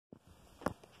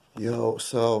Yo,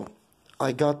 so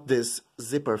I got this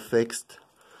zipper fixed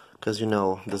because you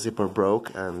know the zipper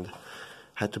broke and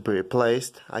had to be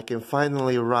replaced. I can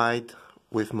finally ride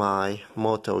with my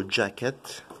moto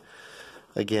jacket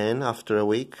again after a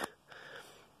week.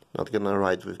 Not gonna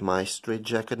ride with my street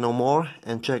jacket no more.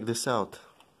 And check this out.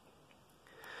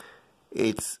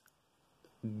 It's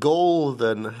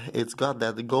golden. It's got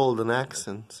that golden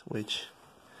accent, which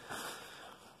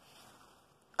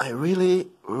I really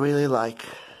like.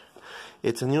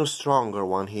 It's a new, stronger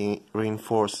one. He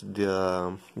reinforced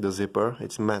the zipper.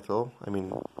 It's metal. I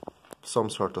mean, some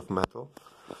sort of metal.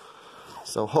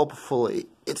 So hopefully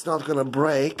it's not gonna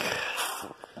break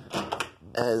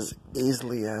as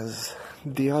easily as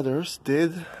the others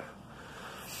did.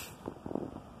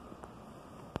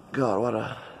 God, what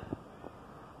a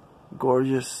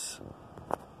gorgeous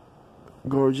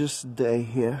day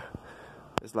here.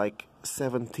 It's like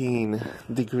 17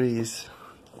 degrees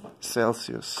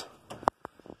Celsius,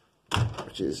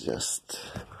 which is just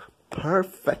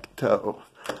perfecto.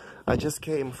 I just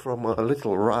came from a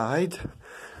little ride.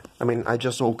 I mean, I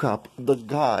just woke up. The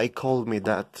guy called me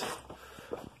that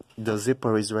the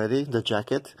zipper is ready, the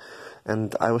jacket,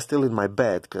 and I was still in my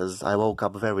bed because I woke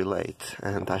up very late.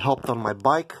 And I hopped on my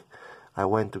bike, I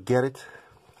went to get it,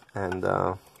 and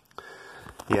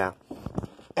yeah.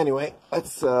 Anyway,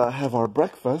 let's have our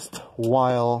breakfast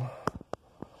while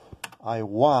I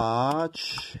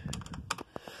watch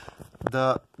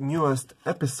the newest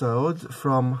episode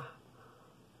from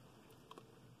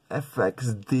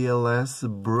FXDLS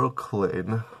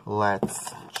Brooklyn.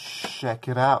 Let's check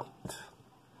it out.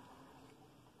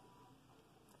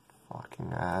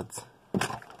 Fucking ads.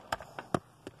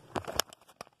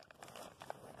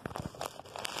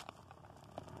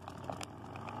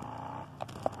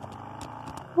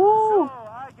 So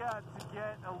I got to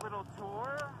get a little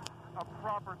tour, a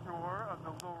proper tour of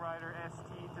the Lowrider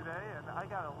ST today, and I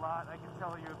got a lot I can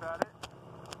tell you about it,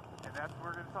 and that's what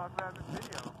we're going to talk about in this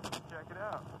video. Check it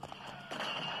out.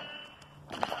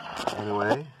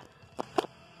 Anyway,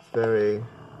 it's very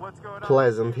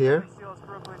pleasant here. Sales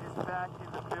Brooklyn is back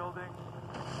in the building.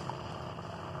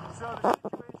 So the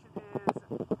situation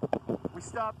is, we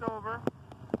stopped over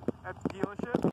at the dealership.